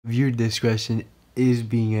Viewer discretion is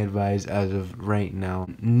being advised as of right now.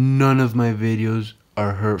 None of my videos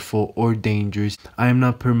are hurtful or dangerous. I am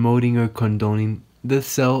not promoting or condoning the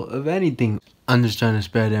sale of anything. I'm just trying to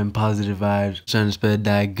spread them positive vibes. Trying to spread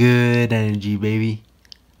that good energy, baby.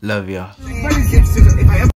 Love y'all.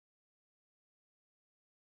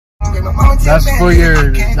 That's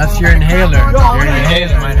your inhaler. Your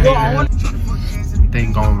inhaler, my inhaler.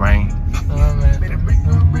 Thing gon' rain. Oh man.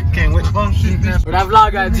 Where that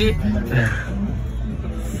vlog at, G?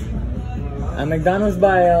 At McDonald's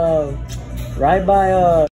by, right by,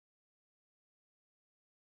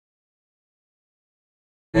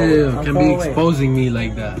 Ew, can be exposing me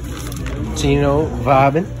like that. Chino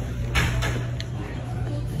vibing.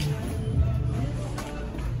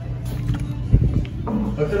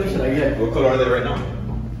 What color should I get? What color are they right now?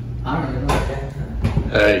 I don't know.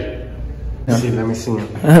 Hey. Let me see him.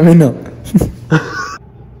 I mean, no.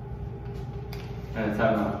 And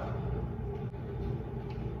time out.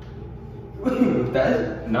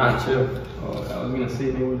 That? Nah, chill. Oh, I was gonna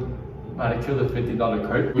say they would about to kill the $50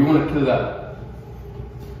 cart. You wanna kill that?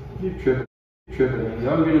 You're tripping.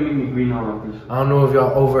 Y'all gonna make me green all of this. I don't know if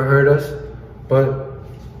y'all overheard us, but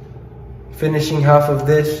finishing half of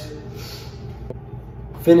this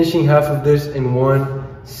in one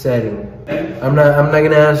setting. I'm not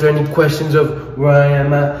gonna answer any questions of where I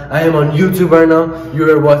am at. I am on YouTube right now. You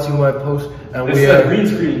are watching Whitepost, and This is a green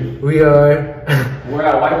screen. We're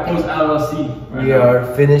at Whitepost LLC. We are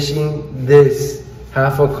finishing this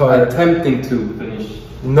half a card. Attempting to finish.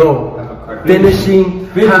 No. Half a card.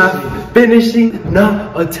 Finishing,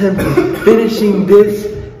 not attempting. Finishing this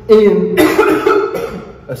in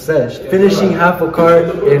a sesh. Finishing half a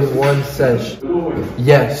card in one sesh.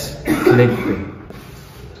 Yes. Clickbait.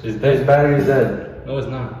 Is His battery's dead. No, it's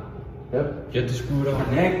not. Yep. You have to screw it on.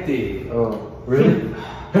 Connected. Oh, really?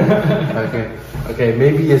 Okay,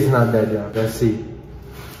 maybe it's not dead, y'all. Let's see.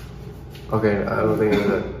 Okay, I don't think it's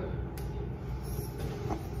dead.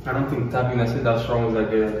 I don't think tapping that strong was a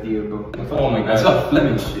good idea, bro. Oh my god. That's a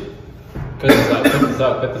Fleming shit. Cut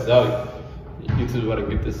this out. YouTube's about to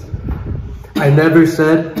get this. I never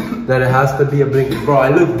said that it has to be a blinker. Bro, I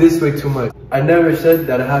look this way too much. I never said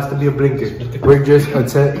that it has to be a blinker. We're just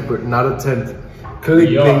not attempt.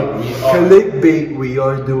 Clickbait, we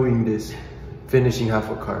are doing this. Finishing half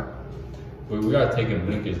a car. We are taking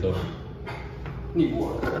blinkers though. Need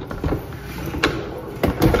water.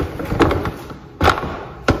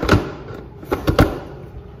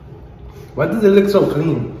 Why does it look so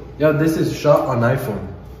clean? Yo, this is shot on iPhone.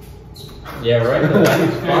 Yeah, right? The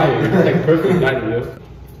lighting's fire. It's like perfect lighting, yo.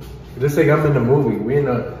 Looks like I'm in a movie. We're in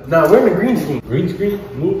a green screen. Green screen?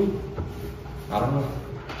 Movie? I don't know.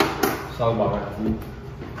 It's all about right.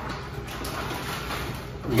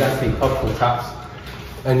 You gotta take couple taps.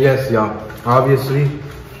 And yes, y'all, obviously,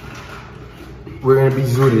 we're gonna be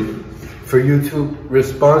zooted for YouTube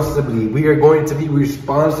responsibly. We are going to be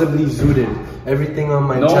responsibly zooted. Everything on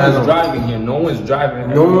my channel. No one's driving here. No one's driving.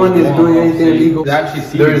 No one is doing anything illegal. There's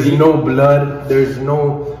CBD. no blood. There's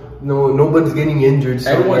nobody's getting injured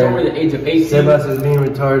somewhere. Everyone's over the age of 18. Sebas is being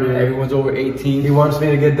retarded. Everyone's over 18. He wants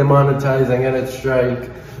me to get demonetized and get a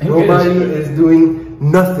strike. Nobody is doing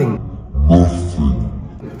nothing.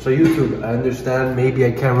 So YouTube, I understand maybe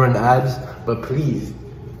I can't run ads, but please,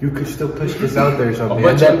 you could still push this out there or something. A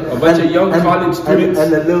bunch of young college students.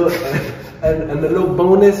 And the little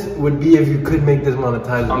bonus would be if you could make this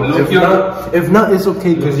monetizable. If not, it's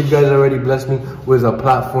okay because you guys already blessed me with a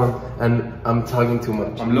platform and I'm talking too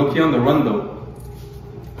much. I'm low-key on the run though.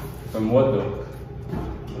 From what though?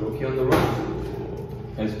 Low-key on the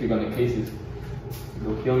run. Can't speak on the cases.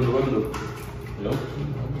 Low-key on the run though. Low-key.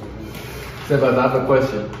 Seba, I have a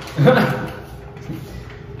question.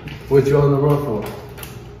 What you on the run for?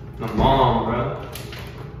 My mom, bro.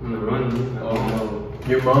 On the run. Oh no.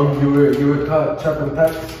 Your mom, you were caught chopping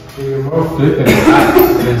packs with your mom? Flipping packs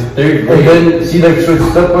since 3rd grade. And then she like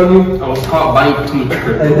switched up on you? I was caught biting between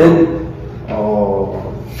her. And then, oh.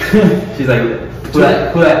 She's like, who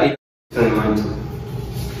that 8 turning mine to?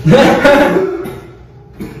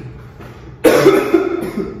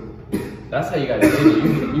 That's how you gotta get it.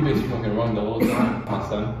 You've been smoking wrong the whole time, my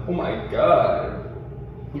son. Oh my god.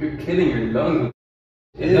 You're killing your lungs.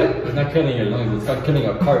 It's not killing your lungs, it's not killing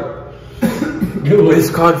a cart. It's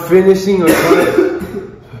called finishing a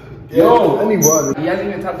card. Yo! I need water. He hasn't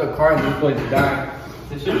even tapped the car and this boy's dying.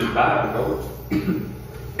 This shit is bad, bro.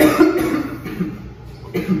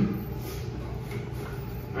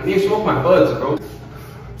 I need to smoke my buds, bro.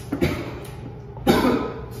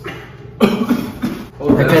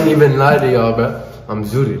 I can't even lie to y'all, bro. I'm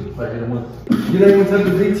zooted. You don't even touch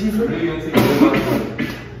the big chief?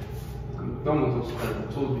 Dá-me um toque, cara.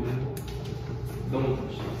 Só o vídeo. Dá-me um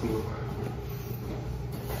toque.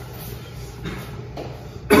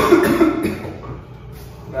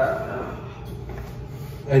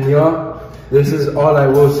 And y'all, this is all I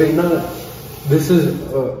will say. No, this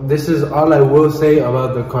is all I will say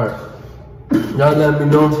about the cart. Y'all let me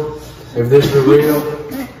know if this is real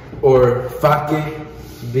or fake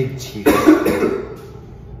Big Cheif.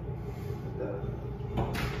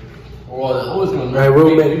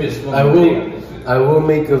 I will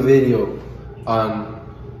make a video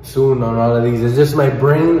soon on all of these. It's just my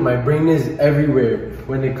brain is everywhere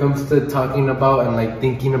when it comes to talking about and like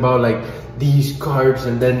thinking about like these carbs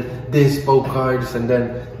and then this faux carbs and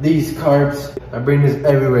then these carbs. My brain is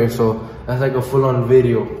everywhere, so that's like a full-on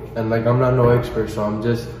video. And like I'm not no expert, so I'm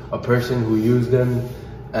just a person who used them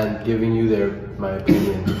and giving you my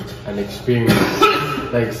opinion and experience.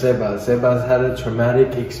 Like Sebas had a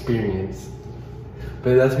traumatic experience,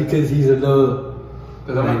 but that's because he's a little.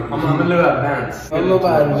 Cause I'm a little advanced. I'm a little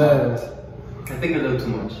advanced. I think a little too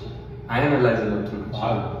much. I analyze a little too much.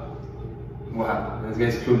 What happened? This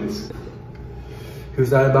guy's clueless. He was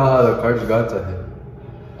talking about how the carbs got to him.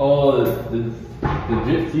 Oh, the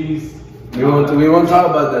drifties. We won't talk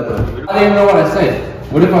about that though. I didn't even know what I said.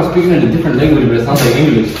 What if I'm speaking in a different language but it sounds like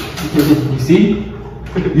English? You see?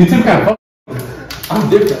 You two can't fuck. I'm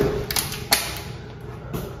different.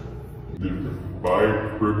 Buy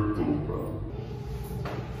crypto, bro.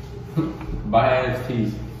 Buy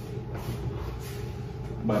NFTs.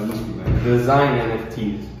 Buy Muslim, man. Design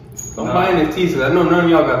NFTs. Don't buy NFTs because I know none of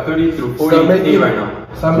y'all got 30 through 40K right now.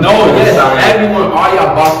 Everyone, all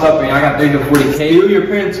y'all bossed up and y'all got 30 to 40K. Steal your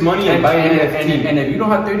parents' money and buy an NFT. And if you don't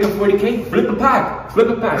have 30 to 40K, flip a pack. Flip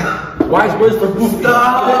a pack. Wise words for boost.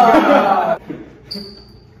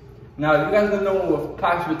 Now, if you guys don't know what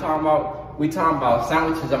packs we're talking about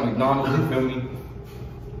sandwiches at McDonald's, you feel me?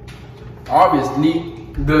 Obviously,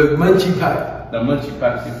 The munchie pack. the munchie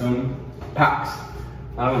packs, you feel me? Packs.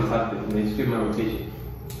 I don't even type it, they skip my rotation.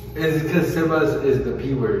 It's because Sebas is the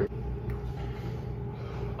P word.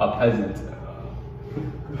 A peasant.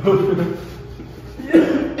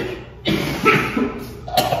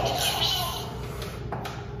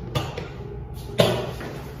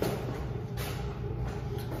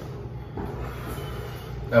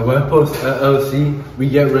 At Whitepost LLC, we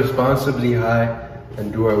get responsibly high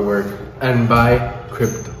and do our work and buy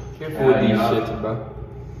crypto. Careful with these shits, bro.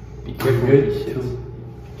 Be careful with these shits.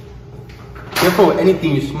 Careful with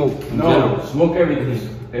anything you smoke. No, smoke everything.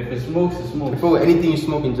 If it smokes, it smokes. Careful with anything you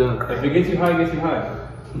smoke in general. If it gets you high, it gets you high.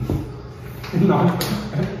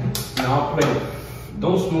 No, play.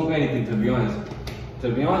 Don't smoke anything, to be honest. To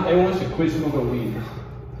be honest, everyone should quit smoking weed.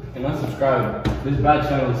 And unsubscribe. This bad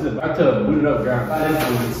channel is back to Boot It Up Gram.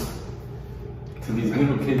 Influence to these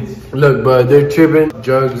little kids. Look, bro, they're tripping.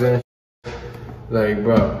 Drugs and like,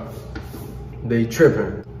 bro, they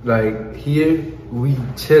tripping. Like, here, we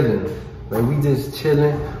chilling. Like, we just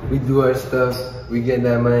chilling. We do our stuff. We get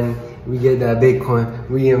that money. We get that Bitcoin.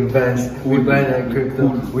 We invest. We buy that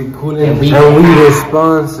crypto. We coolin' and we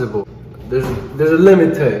responsible. There's a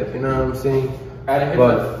limit to it. You know what I'm saying?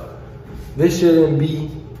 But this shouldn't be.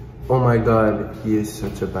 Oh my God, he is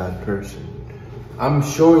such a bad person. I'm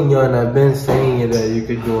showing you, and I've been saying it, that you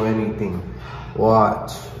could do anything.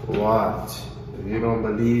 Watch. If you don't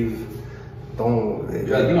believe, don't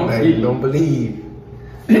believe.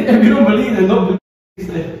 If you don't believe, then don't believe.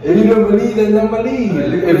 If you don't believe, then don't believe.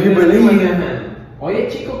 If you believe, oye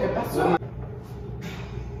chico, ¿qué pasó?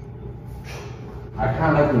 I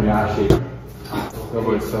kind of like when y'all shake. that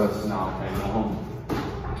boy sus. No, okay, no homo.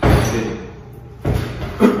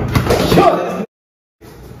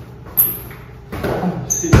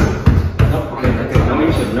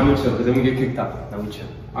 Now we chill, because then we get kicked out. Now we chill.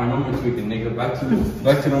 Alright, no more tweaking, nigga. Back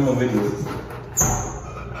to normal videos.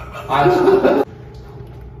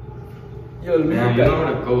 Yo, man, you know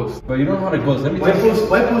how to ghost. But you don't know how to ghost. Let me tell you.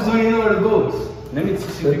 Whitepost don't even know how to ghost. Let me teach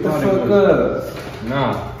you Shut the how to fuck ghost. up.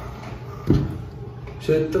 Nah.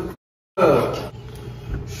 Shut the fuck up.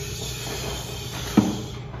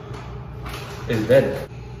 It's dead.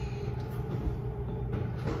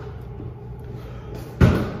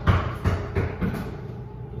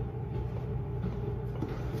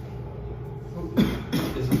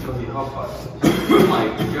 This is gonna be hot pot. Oh my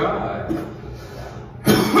god.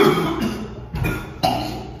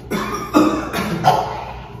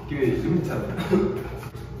 Give me tell.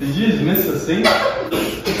 Did you just miss a sink?